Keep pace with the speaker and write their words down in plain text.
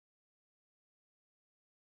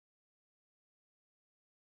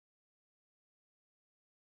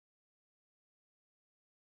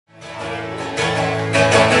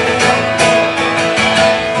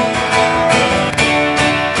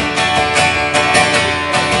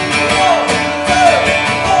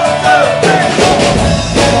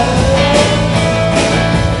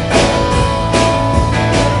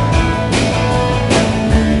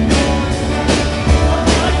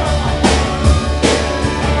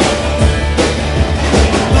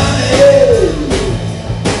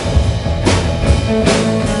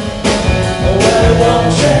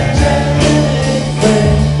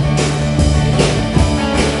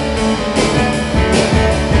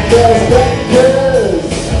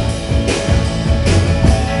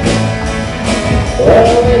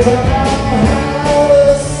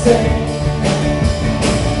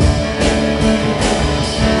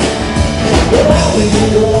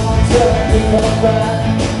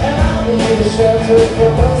need a shelter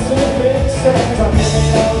from those who think sense. I'm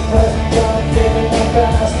giving up the present, I'm giving up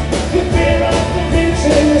past. The fear of the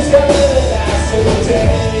future is gonna last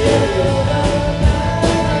today.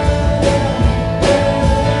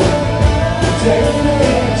 Take me,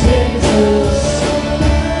 Jesus.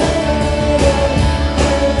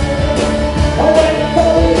 I'm waiting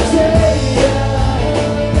for the day.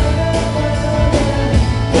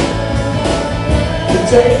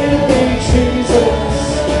 Take me, Jesus.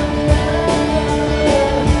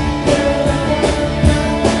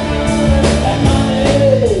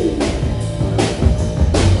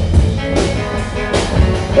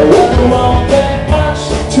 There won't be much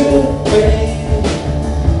to pay.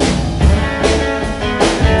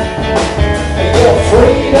 Your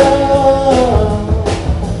freedom.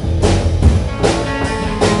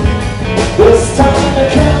 This time it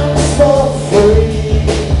comes for free.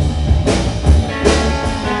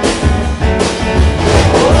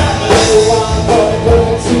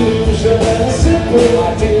 A simple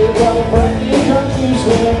idea, but a brand new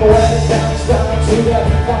conclusion. When it comes down to that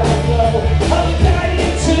final blow, I'm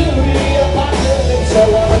guided to the apocalypse of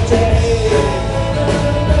one day.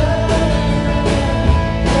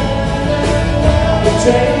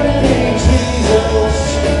 Take me, Jesus.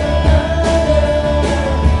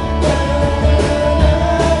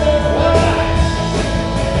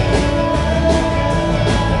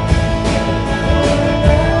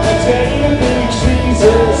 Take me,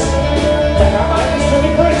 Jesus.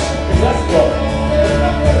 Let's go.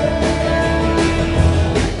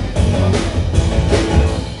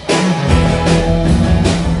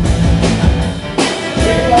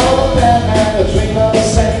 Dream of a madman, a dream of a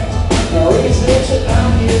saint. No reason to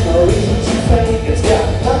argue, no reason to fake. It's got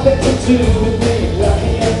nothing to do with me,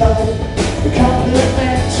 lucky alone. Becoming a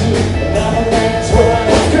man to another man's wife.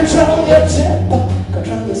 Control your temper,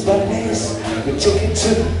 control this what it is. Your ticket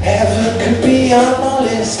to heaven could be on my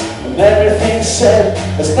list. And everything said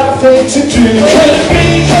has nothing to do. Could it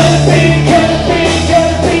be, could it be, could it be, could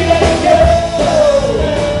it be, let it go.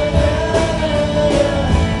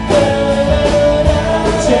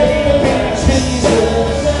 Take me,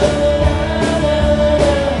 Jesus.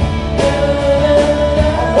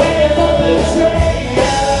 I'm waiting for the train.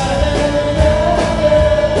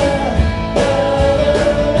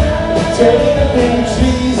 Take me,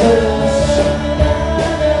 Jesus.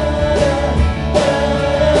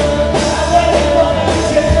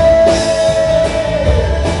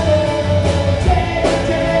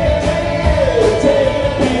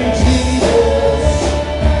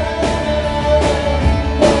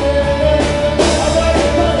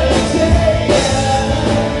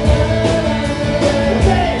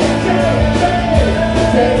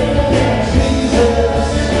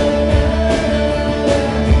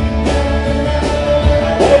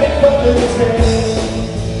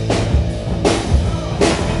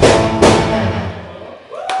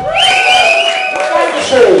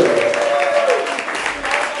 True.